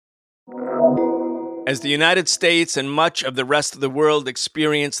As the United States and much of the rest of the world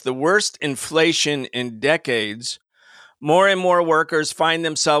experience the worst inflation in decades, more and more workers find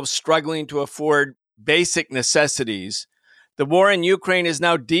themselves struggling to afford basic necessities. The war in Ukraine is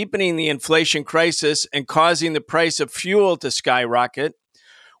now deepening the inflation crisis and causing the price of fuel to skyrocket.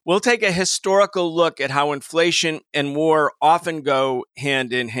 We'll take a historical look at how inflation and war often go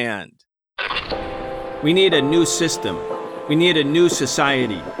hand in hand. We need a new system. We need a new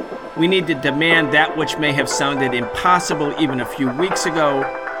society. We need to demand that which may have sounded impossible even a few weeks ago,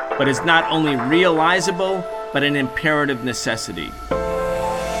 but is not only realizable, but an imperative necessity.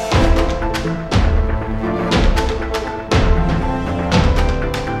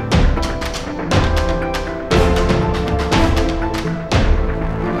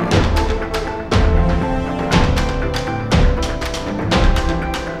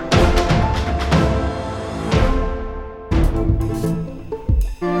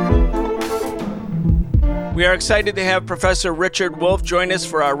 We are excited to have Professor Richard Wolff join us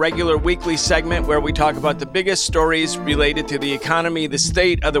for our regular weekly segment where we talk about the biggest stories related to the economy, the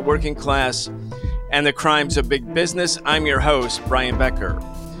state of the working class, and the crimes of big business. I'm your host, Brian Becker.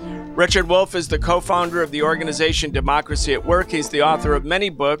 Richard Wolff is the co-founder of the organization Democracy at Work. He's the author of many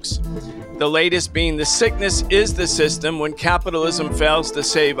books, the latest being The Sickness is the System, When Capitalism Fails to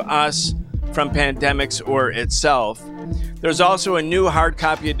Save Us from Pandemics or Itself. There's also a new hard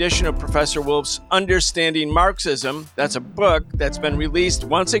copy edition of Professor Wolff's Understanding Marxism. That's a book that's been released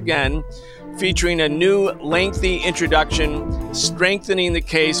once again, featuring a new lengthy introduction, strengthening the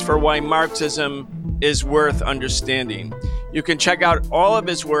case for why Marxism is worth understanding. You can check out all of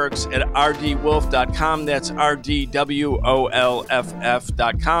his works at rdwolff.com. That's rdwolff.com.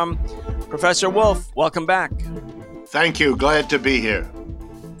 Professor Wolff, welcome back. Thank you. Glad to be here.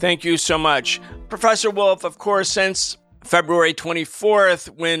 Thank you so much. Professor Wolff, of course, since February 24th,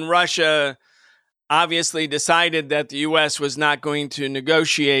 when Russia obviously decided that the U.S. was not going to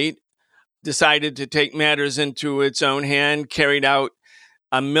negotiate, decided to take matters into its own hand, carried out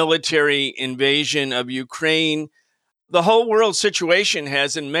a military invasion of Ukraine, the whole world situation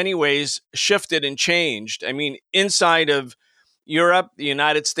has in many ways shifted and changed. I mean, inside of Europe, the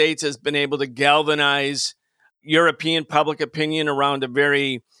United States has been able to galvanize European public opinion around a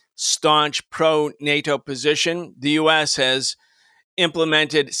very staunch pro-NATO position. The U.S. has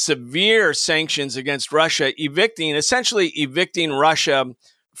implemented severe sanctions against Russia, essentially evicting Russia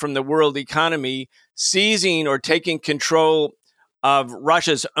from the world economy, seizing or taking control of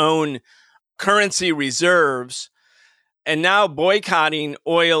Russia's own currency reserves, and now boycotting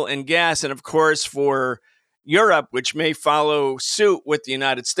oil and gas. And of course, for Europe, which may follow suit with the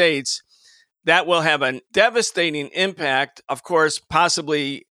United States, that will have a devastating impact, of course,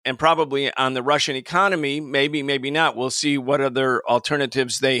 possibly and probably on the Russian economy. Maybe, maybe not. We'll see what other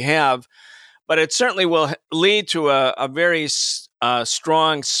alternatives they have. But it certainly will lead to a very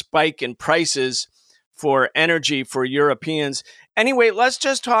strong spike in prices for energy for Europeans. Anyway, let's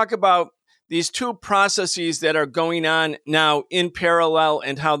just talk about these two processes that are going on now in parallel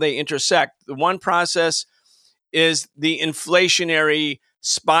and how they intersect. The one process is the inflationary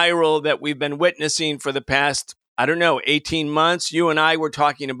spiral that we've been witnessing for the past 18 months. You and I were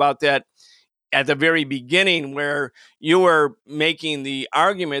talking about that at the very beginning, where you were making the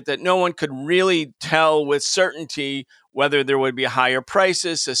argument that no one could really tell with certainty whether there would be higher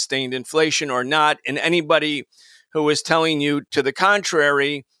prices, sustained inflation or not. And anybody who was telling you to the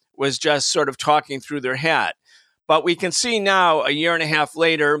contrary was just sort of talking through their hat. But we can see now, a year and a half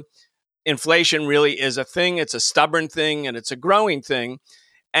later, inflation really is a thing. It's a stubborn thing and it's a growing thing.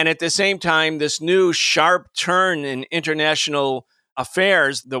 And at the same time, this new sharp turn in international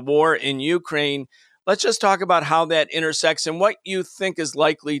affairs, the war in Ukraine, let's just talk about how that intersects and what you think is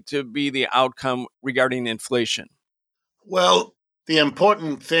likely to be the outcome regarding inflation. Well, the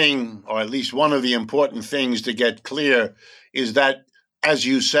important thing, or at least one of the important things to get clear, is that, as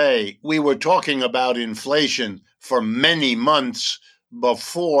you say, we were talking about inflation for many months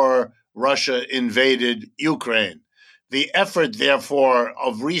before Russia invaded Ukraine. The effort, therefore,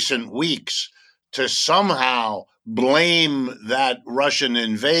 of recent weeks to somehow blame that Russian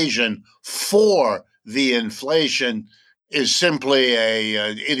invasion for the inflation is simply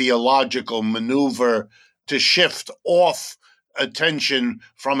an ideological maneuver to shift off attention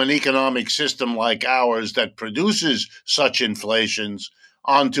from an economic system like ours that produces such inflations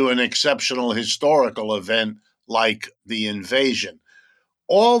onto an exceptional historical event like the invasion.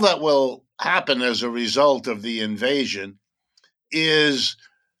 All that will happen as a result of the invasion is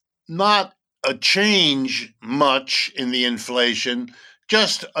not a change much in the inflation,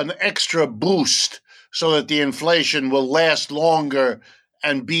 just an extra boost so that the inflation will last longer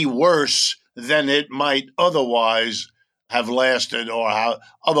and be worse than it might otherwise have lasted or how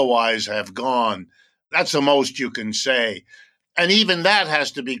otherwise have gone. That's the most you can say. And even that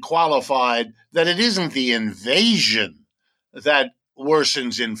has to be qualified that it isn't the invasion that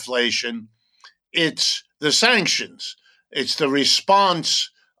worsens inflation, it's the sanctions. It's the response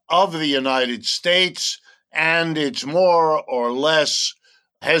of the United States and its more or less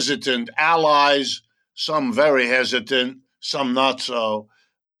hesitant allies, some very hesitant, some not so.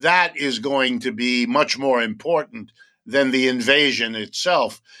 That is going to be much more important than the invasion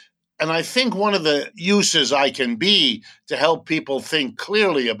itself. And I think one of the uses I can be to help people think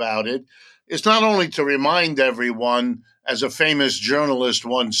clearly about it is not only to remind everyone, as a famous journalist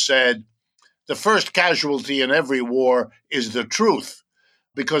once said, the first casualty in every war is the truth,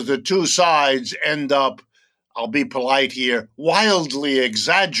 because the two sides end up, I'll be polite here, wildly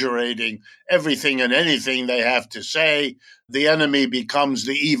exaggerating everything and anything they have to say. The enemy becomes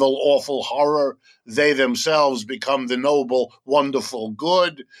the evil, awful horror. They themselves become the noble, wonderful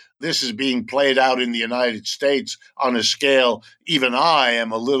good. This is being played out in the United States on a scale even I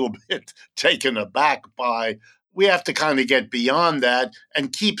am a little bit taken aback by. We have to kind of get beyond that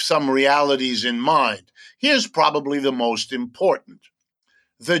and keep some realities in mind. Here's probably the most important.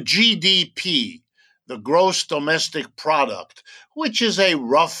 The GDP, the gross domestic product, which is a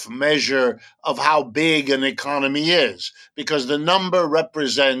rough measure of how big an economy is, because the number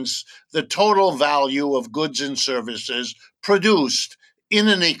represents the total value of goods and services produced in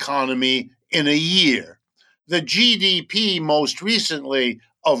an economy in a year. The GDP most recently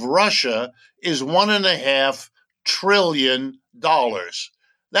of Russia is $1.5 trillion.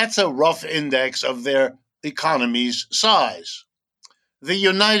 That's a rough index of their economy's size. The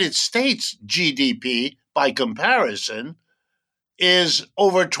United States GDP, by comparison, is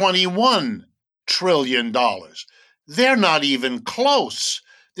over $21 trillion. They're not even close.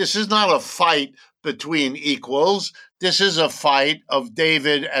 This is not a fight between equals. This is a fight of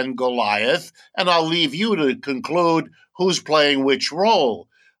David and Goliath, and I'll leave you to conclude who's playing which role.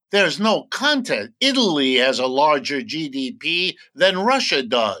 There's no contest. Italy has a larger GDP than Russia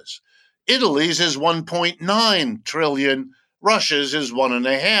does. Italy's is 1.9 trillion. Russia's is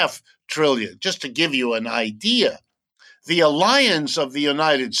 1.5 trillion, just to give you an idea. The alliance of the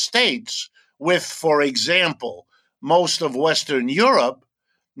United States with, for example, most of Western Europe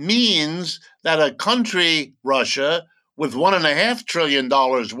means that a country, Russia, with $1.5 trillion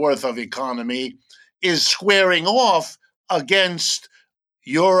worth of economy is squaring off against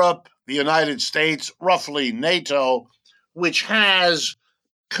Europe, the United States, roughly NATO, which has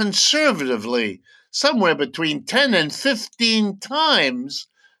conservatively somewhere between 10 and 15 times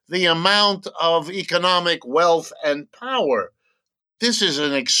the amount of economic wealth and power. This is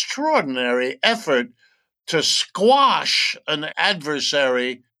an extraordinary effort to squash an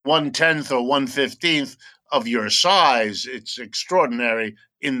adversary 1/10 or 1/15 of your size. It's extraordinary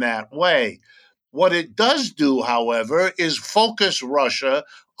in that way. What it does do, however, is focus Russia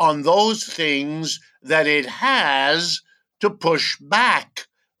on those things that it has to push back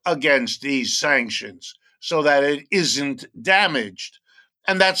against these sanctions so that it isn't damaged.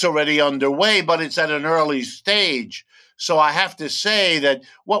 And that's already underway, but it's at an early stage. So I have to say that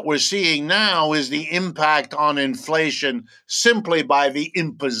what we're seeing now is the impact on inflation simply by the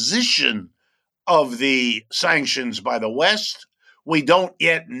imposition of the sanctions by the West. We don't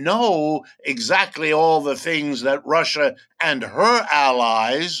yet know exactly all the things that Russia and her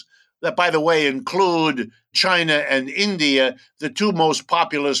allies, that by the way include China and India, the two most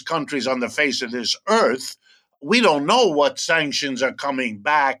populous countries on the face of this earth. We don't know what sanctions are coming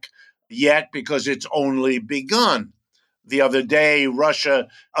back yet because it's only begun. The other day, Russia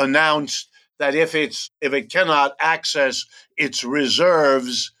announced that if it cannot access its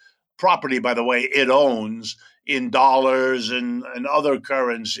reserves, property, by the way, it owns in dollars and other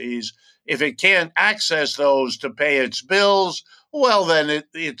currencies, if it can't access those to pay its bills, well, then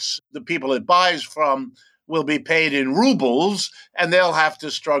it's the people it buys from will be paid in rubles, and they'll have to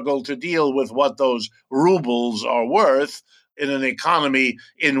struggle to deal with what those rubles are worth in an economy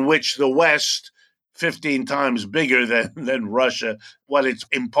in which the West, 15 times bigger than Russia, what it's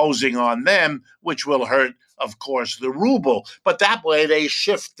imposing on them, which will hurt, of course, the ruble. But that way they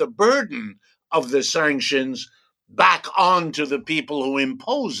shift the burden of the sanctions back onto the people who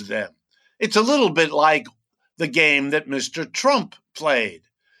impose them. It's a little bit like the game that Mr. Trump played.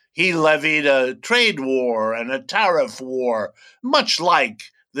 He levied a trade war and a tariff war, much like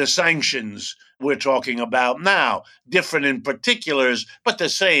the sanctions we're talking about now, different in particulars, but the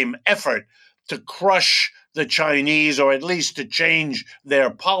same effort to crush the Chinese, or at least to change their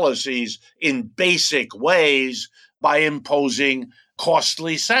policies in basic ways by imposing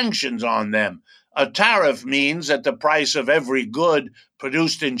costly sanctions on them. A tariff means that the price of every good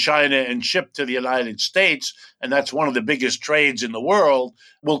produced in China and shipped to the United States, and that's one of the biggest trades in the world,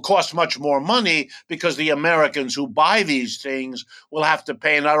 will cost much more money because the Americans who buy these things will have to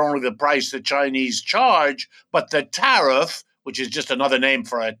pay not only the price the Chinese charge, but the tariff, which is just another name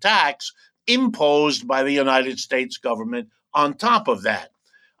for a tax, imposed by the United States government on top of that.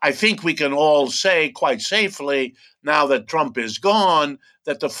 I think we can all say quite safely, now that Trump is gone,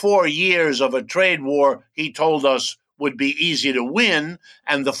 that the 4 years of a trade war he told us would be easy to win,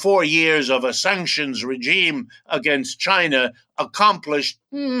 and the 4 years of a sanctions regime against China accomplished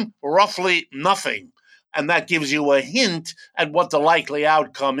roughly nothing. And that gives you a hint at what the likely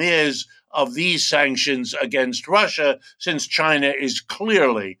outcome is of these sanctions against Russia, since China is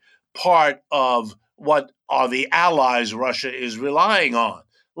clearly part of what are the allies Russia is relying on.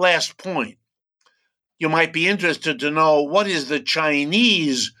 Last point. You might be interested to know, what is the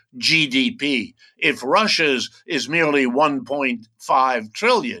Chinese GDP? If Russia's is merely 1.5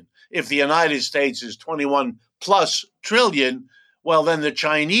 trillion, if the United States is 21 plus trillion, well, then the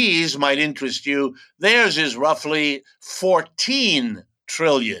Chinese might interest you. Theirs is roughly 14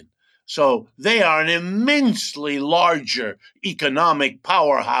 trillion. So they are an immensely larger economic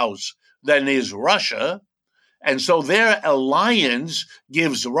powerhouse than is Russia. And so their alliance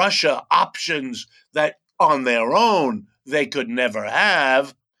gives Russia options that on their own they could never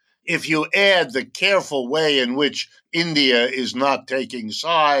have. If you add the careful way in which India is not taking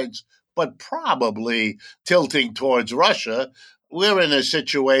sides, but probably tilting towards Russia, we're in a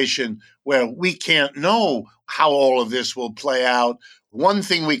situation where we can't know how all of this will play out. One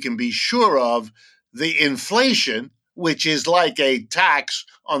thing we can be sure of, the inflation, which is like a tax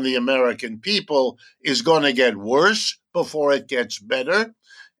on the American people, is going to get worse before it gets better.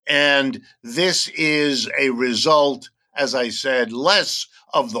 And this is a result, as I said, less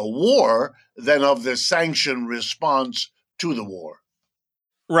of the war than of the sanction response to the war.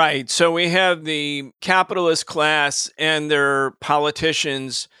 Right. So we have the capitalist class and their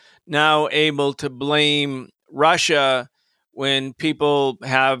politicians now able to blame Russia when people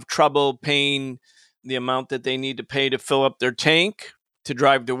have trouble paying the amount that they need to pay to fill up their tank to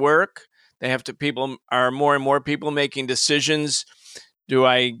drive to work. People are more and more people making decisions. Do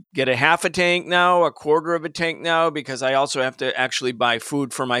I get a half a tank now, a quarter of a tank now? Because I also have to actually buy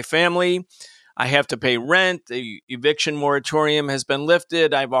food for my family. I have to pay rent. The eviction moratorium has been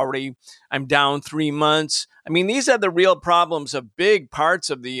lifted. I'm down 3 months. I mean, these are the real problems of big parts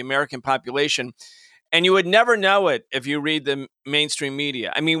of the American population. And you would never know it if you read the mainstream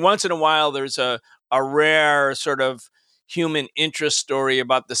media. I mean, once in a while, there's a rare sort of human interest story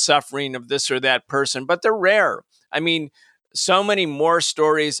about the suffering of this or that person, but they're rare. I mean, so many more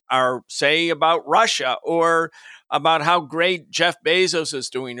stories are, say, about Russia or about how great Jeff Bezos is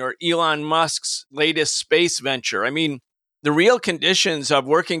doing or Elon Musk's latest space venture. I mean, the real conditions of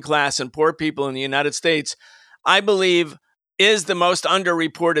working class and poor people in the United States, I believe, is the most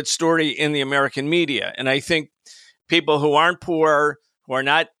underreported story in the American media. And I think people who aren't poor, who are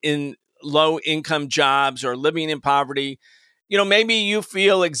not in low income jobs or living in poverty, maybe you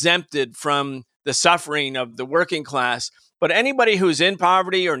feel exempted from the suffering of the working class. But anybody who's in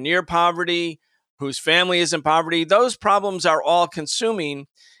poverty or near poverty, whose family is in poverty, those problems are all consuming.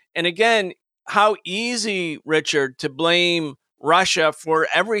 And again, how easy, Richard, to blame Russia for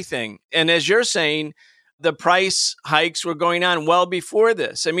everything. And as you're saying, the price hikes were going on well before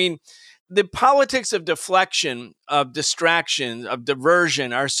this. I mean, the politics of deflection, of distraction, of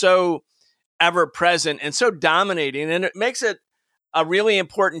diversion are so ever present and so dominating. And it makes it a really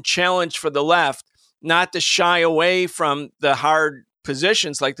important challenge for the left not to shy away from the hard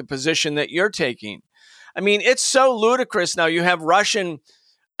positions like the position that you're taking. I mean, it's so ludicrous now. You have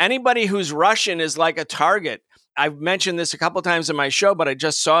anybody who's Russian is like a target. I've mentioned this a couple times in my show, but I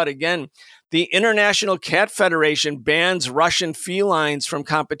just saw it again. The International Cat Federation bans Russian felines from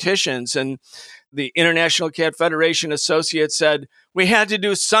competitions. And the International Cat Federation associate said, we had to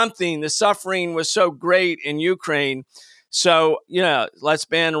do something. The suffering was so great in Ukraine. So, let's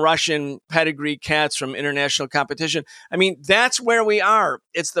ban Russian pedigree cats from international competition. I mean, that's where we are.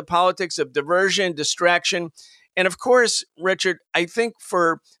 It's the politics of diversion, distraction. And of course, Richard, I think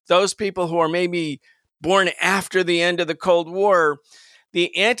for those people who are maybe born after the end of the Cold War,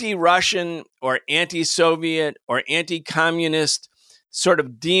 the anti-Russian or anti-Soviet or anti-communist sort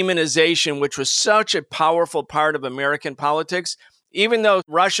of demonization, which was such a powerful part of American politics, even though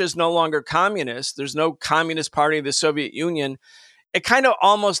Russia is no longer communist, there's no Communist Party of the Soviet Union, it kind of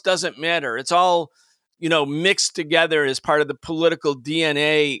almost doesn't matter. It's all mixed together as part of the political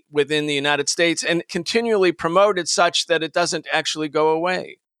DNA within the United States and continually promoted such that it doesn't actually go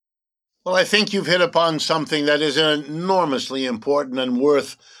away? Well, I think you've hit upon something that is enormously important and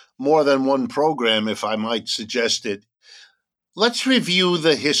worth more than one program, if I might suggest it. Let's review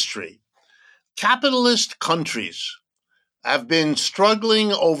the history. Capitalist countries have been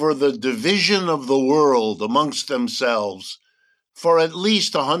struggling over the division of the world amongst themselves for at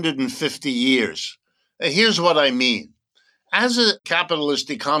least 150 years. Here's what I mean. As a capitalist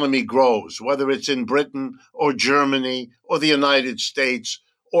economy grows, whether it's in Britain or Germany or the United States,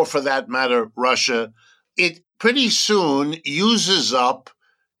 or for that matter, Russia, it pretty soon uses up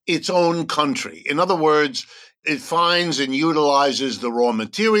its own country. In other words, it finds and utilizes the raw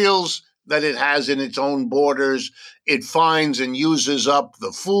materials that it has in its own borders. It finds and uses up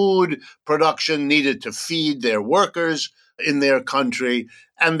the food production needed to feed their workers in their country,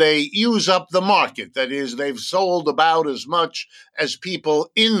 and they use up the market. That is, they've sold about as much as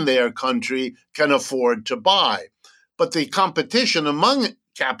people in their country can afford to buy. But the competition among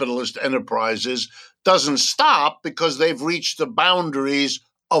capitalist enterprises doesn't stop because they've reached the boundaries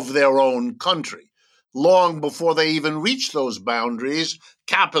of their own country. Long before they even reach those boundaries,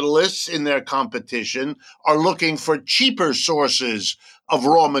 capitalists in their competition are looking for cheaper sources of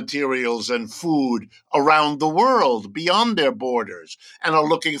raw materials and food around the world beyond their borders, and are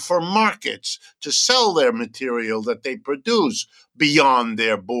looking for markets to sell their material that they produce beyond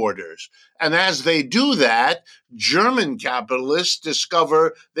their borders. And as they do that, German capitalists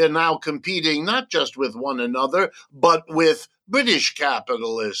discover they're now competing not just with one another, but with British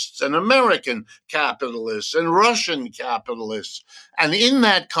capitalists and American capitalists and Russian capitalists. And in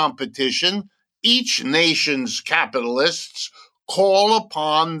that competition, each nation's capitalists call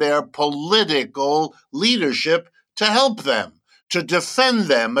upon their political leadership to help them, to defend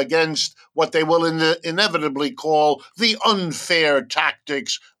them against what they will inevitably call the unfair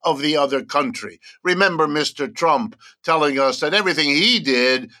tactics of the other country. Remember Mr. Trump telling us that everything he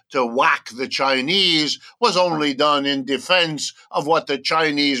did to whack the Chinese was only done in defense of what the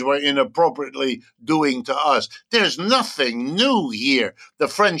Chinese were inappropriately doing to us. There's nothing new here. The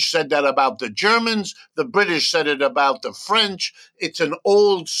French said that about the Germans. The British said it about the French. It's an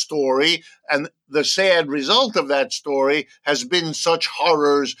old story, and the sad result of that story has been such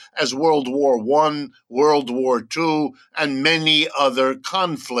horrors as World War I, World War II, and many other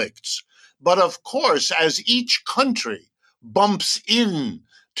conflicts. But of course, as each country bumps in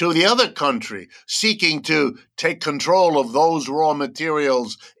to the other country, seeking to take control of those raw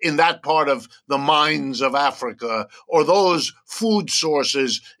materials in that part of the mines of Africa, or those food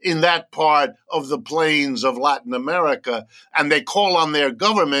sources in that part of the plains of Latin America, and they call on their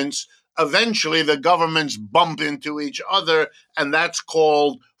governments, eventually the governments bump into each other, and that's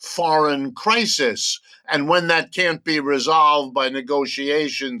called foreign crisis. And when that can't be resolved by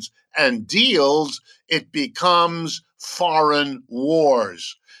negotiations and deals, it becomes foreign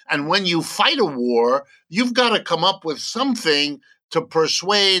wars. And when you fight a war, you've got to come up with something to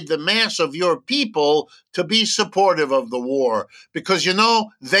persuade the mass of your people to be supportive of the war. Because,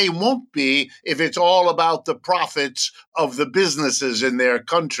 they won't be if it's all about the profits of the businesses in their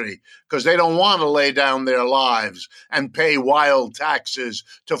country, because they don't want to lay down their lives and pay wild taxes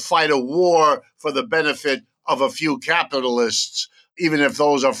to fight a war for the benefit of a few capitalists, even if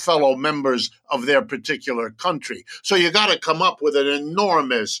those are fellow members of their particular country. So you got to come up with an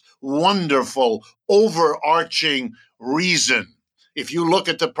enormous, wonderful, overarching reason. If you look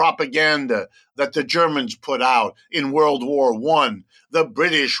at the propaganda that the Germans put out in World War I, the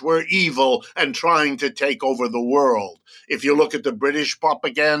British were evil and trying to take over the world. If you look at the British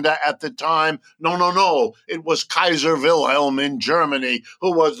propaganda at the time, no, it was Kaiser Wilhelm in Germany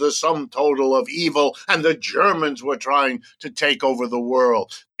who was the sum total of evil, and the Germans were trying to take over the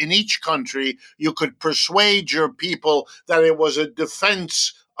world. In each country, you could persuade your people that it was a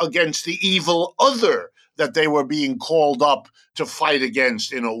defense against the evil other that they were being called up to fight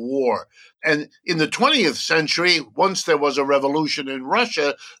against in a war. And in the 20th century, once there was a revolution in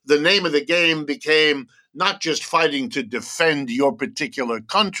Russia, the name of the game became not just fighting to defend your particular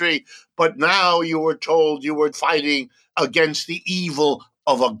country, but now you were told you were fighting against the evil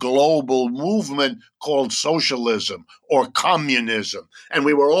of a global movement called socialism or communism. And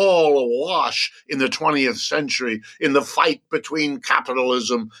we were all awash in the 20th century in the fight between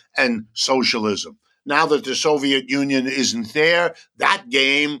capitalism and socialism. Now that the Soviet Union isn't there, that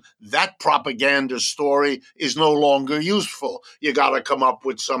game, that propaganda story is no longer useful. You got to come up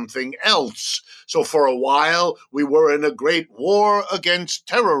with something else. So for a while, we were in a great war against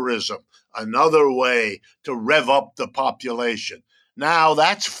terrorism, another way to rev up the population. Now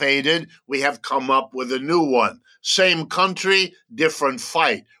that's faded. We have come up with a new one. Same country, different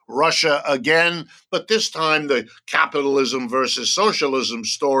fight. Russia again, but this time the capitalism versus socialism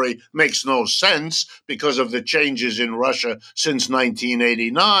story makes no sense because of the changes in Russia since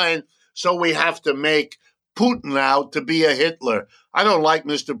 1989. So we have to make Putin out to be a Hitler. I don't like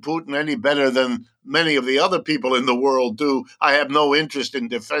Mr. Putin any better than many of the other people in the world do. I have no interest in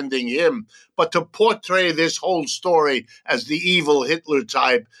defending him. But to portray this whole story as the evil Hitler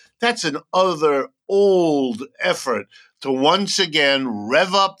type, that's an other old effort to once again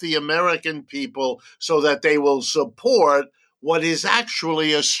rev up the American people so that they will support what is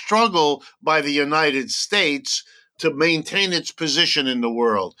actually a struggle by the United States to maintain its position in the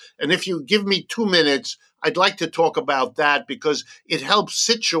world. And if you give me 2 minutes, I'd like to talk about that because it helps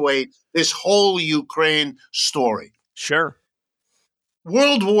situate this whole Ukraine story. Sure.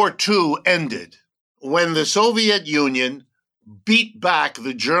 World War II ended when the Soviet Union beat back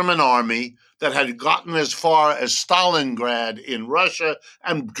the German army that had gotten as far as Stalingrad in Russia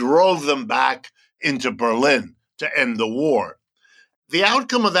and drove them back into Berlin to end the war. The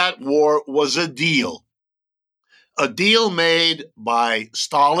outcome of that war was a deal made by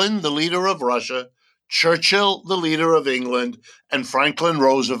Stalin, the leader of Russia, Churchill, the leader of England, and Franklin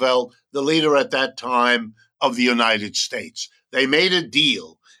Roosevelt, the leader at that time of the United States. They made a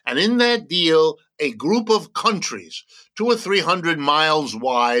deal. And in that deal, a group of countries, 200 or 300 miles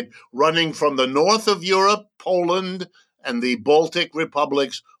wide, running from the north of Europe, Poland, and the Baltic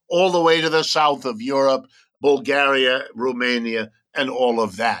republics, all the way to the south of Europe, Bulgaria, Romania, and all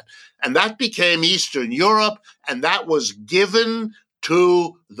of that. And that became Eastern Europe, and that was given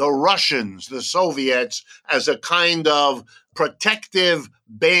to the Russians, the Soviets, as a kind of protective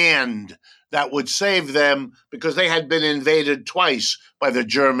band that would save them because they had been invaded twice by the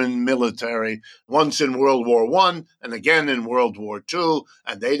German military, once in World War I and again in World War II,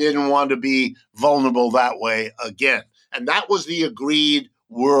 and they didn't want to be vulnerable that way again. And that was the agreed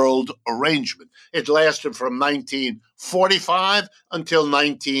world arrangement. It lasted from 1945 until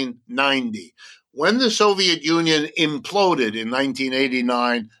 1990. When the Soviet Union imploded in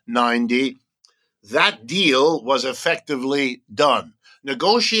 1989-90, that deal was effectively done.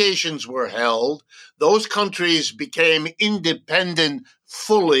 Negotiations were held. Those countries became independent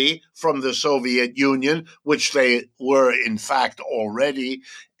fully from the Soviet Union, which they were in fact already,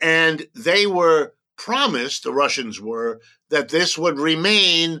 and they were promised, the Russians were, that this would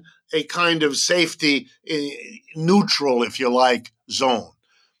remain a kind of safety neutral, if you like, zone.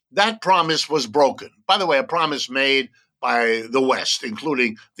 That promise was broken. By the way, a promise made by the West,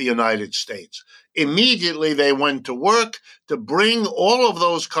 including the United States. Immediately, they went to work to bring all of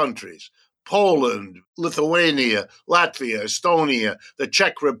those countries, Poland, Lithuania, Latvia, Estonia, the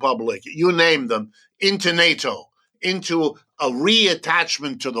Czech Republic, you name them, into NATO, into a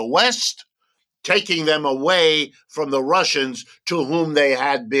reattachment to the West, taking them away from the Russians to whom they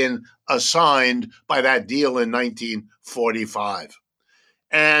had been assigned by that deal in 1945.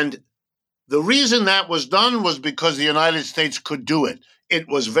 And the reason that was done was because the United States could do it. It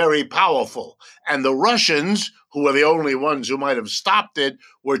was very powerful. And the Russians, who were the only ones who might have stopped it,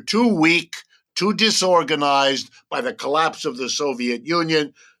 were too weak, too disorganized by the collapse of the Soviet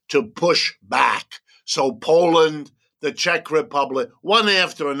Union to push back. So Poland, the Czech Republic, one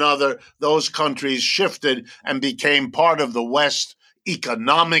after another, those countries shifted and became part of the West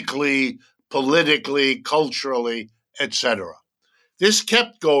economically, politically, culturally, etc. This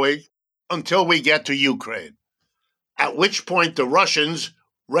kept going until we get to Ukraine, at which point the Russians,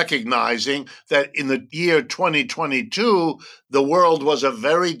 recognizing that in the year 2022, the world was a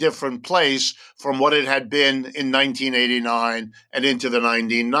very different place from what it had been in 1989 and into the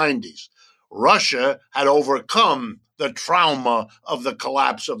 1990s. Russia had overcome the trauma of the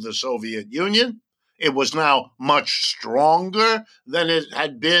collapse of the Soviet Union. It was now much stronger than it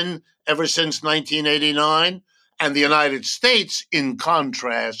had been ever since 1989. And the United States, in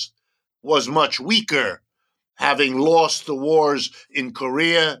contrast, was much weaker, having lost the wars in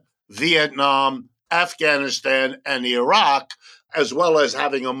Korea, Vietnam, Afghanistan, and Iraq, as well as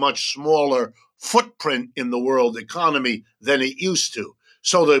having a much smaller footprint in the world economy than it used to.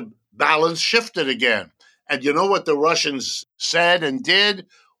 So the balance shifted again. And you know what the Russians said and did?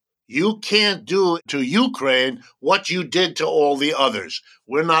 You can't do to Ukraine what you did to all the others.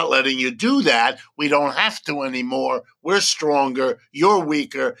 We're not letting you do that. We don't have to anymore. We're stronger. You're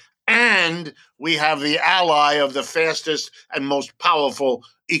weaker. And we have the ally of the fastest and most powerful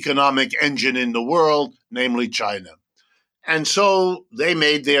economic engine in the world, namely China. And so they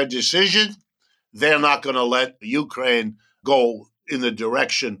made their decision. They're not going to let Ukraine go in the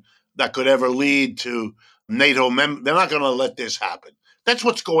direction that could ever lead to NATO member. They're not going to let this happen. That's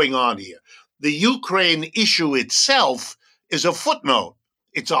what's going on here. The Ukraine issue itself is a footnote.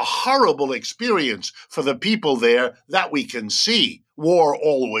 It's a horrible experience for the people there that we can see. War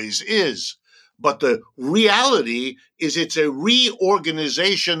always is. But the reality is it's a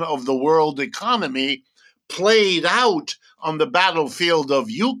reorganization of the world economy played out on the battlefield of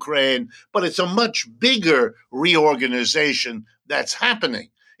Ukraine, but it's a much bigger reorganization that's happening.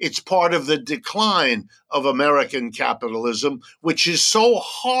 It's part of the decline of American capitalism, which is so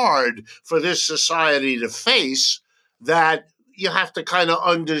hard for this society to face that you have to kind of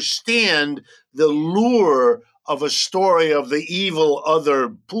understand the lure of a story of the evil other,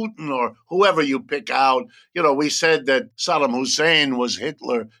 Putin or whoever you pick out. You know, we said that Saddam Hussein was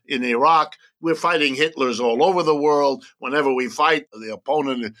Hitler in Iraq. We're fighting Hitlers all over the world. Whenever we fight, the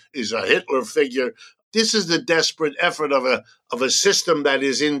opponent is a Hitler figure. This is the desperate effort of a system that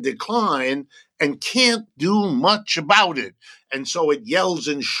is in decline and can't do much about it. And so it yells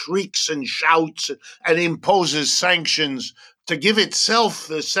and shrieks and shouts and imposes sanctions to give itself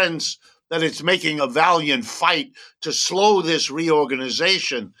the sense that it's making a valiant fight to slow this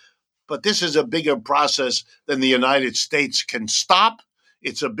reorganization. But this is a bigger process than the United States can stop.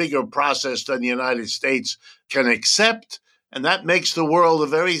 It's a bigger process than the United States can accept. And that makes the world a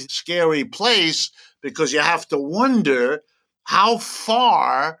very scary place, because you have to wonder how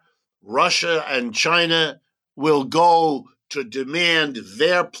far Russia and China will go to demand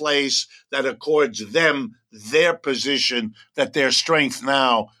their place that accords them their position that their strength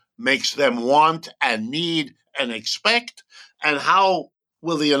now makes them want and need and expect, and how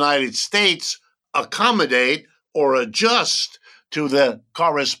will the United States accommodate or adjust to the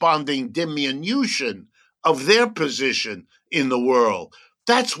corresponding diminution of their position in the world.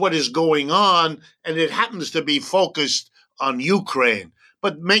 That's what is going on, and it happens to be focused on Ukraine.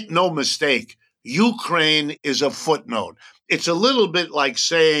 But make no mistake, Ukraine is a footnote. It's a little bit like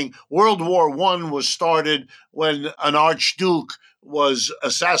saying World War I was started when an archduke was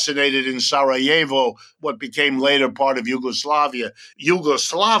assassinated in Sarajevo, what became later part of Yugoslavia.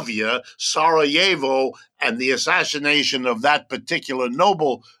 Sarajevo, and the assassination of that particular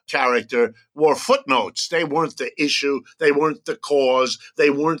noble character were footnotes. They weren't the issue. They weren't the cause. They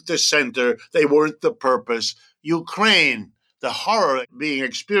weren't the center. They weren't the purpose. Ukraine, the horror being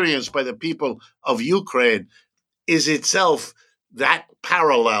experienced by the people of Ukraine, is itself that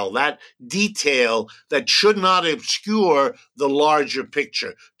parallel, that detail that should not obscure the larger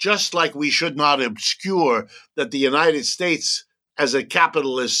picture, just like we should not obscure that the United States, as a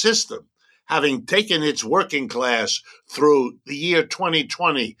capitalist system, having taken its working class through the year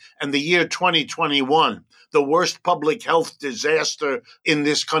 2020 and the year 2021, the worst public health disaster in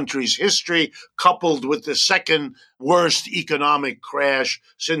this country's history, coupled with the second worst economic crash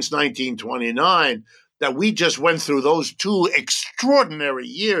since 1929, that we just went through those two extraordinary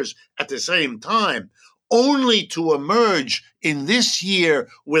years at the same time, only to emerge in this year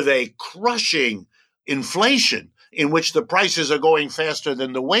with a crushing inflation in which the prices are going faster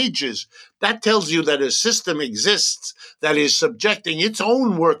than the wages. That tells you that a system exists that is subjecting its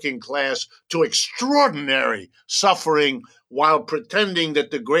own working class to extraordinary suffering while pretending that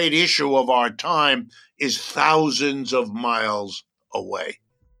the great issue of our time is thousands of miles away.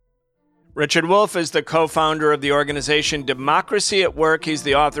 Richard Wolff is the co-founder of the organization Democracy at Work. He's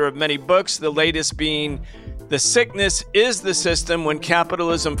the author of many books, the latest being The Sickness is the System When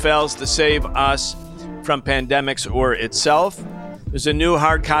Capitalism Fails to Save Us from Pandemics or Itself. There's a new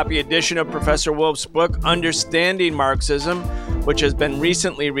hard copy edition of Professor Wolff's book, Understanding Marxism, which has been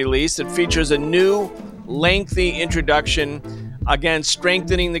recently released. It features a new, lengthy introduction, again,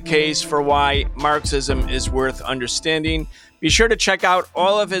 strengthening the case for why Marxism is worth understanding. Be sure to check out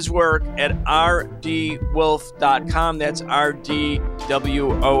all of his work at rdwolff.com. That's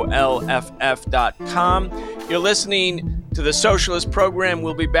rdwolff.com. You're listening to the Socialist Program.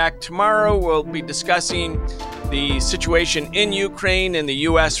 We'll be back tomorrow. We'll be discussing the situation in Ukraine and the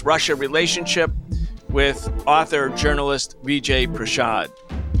U.S.-Russia relationship with author-journalist Vijay Prashad.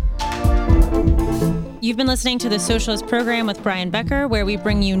 You've been listening to the Socialist Program with Brian Becker, where we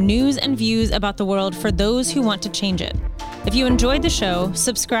bring you news and views about the world for those who want to change it. If you enjoyed the show,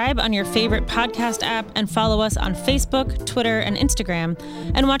 subscribe on your favorite podcast app and follow us on Facebook, Twitter, and Instagram,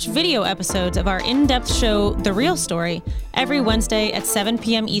 and watch video episodes of our in-depth show, The Real Story, every Wednesday at 7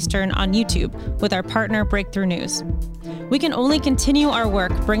 p.m. Eastern on YouTube with our partner Breakthrough News. We can only continue our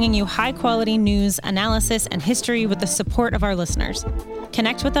work bringing you high-quality news, analysis, and history with the support of our listeners.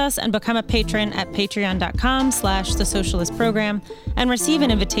 Connect with us and become a patron at patreon.com/The Socialist Program and receive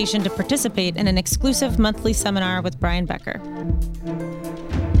an invitation to participate in an exclusive monthly seminar with Brian Becker.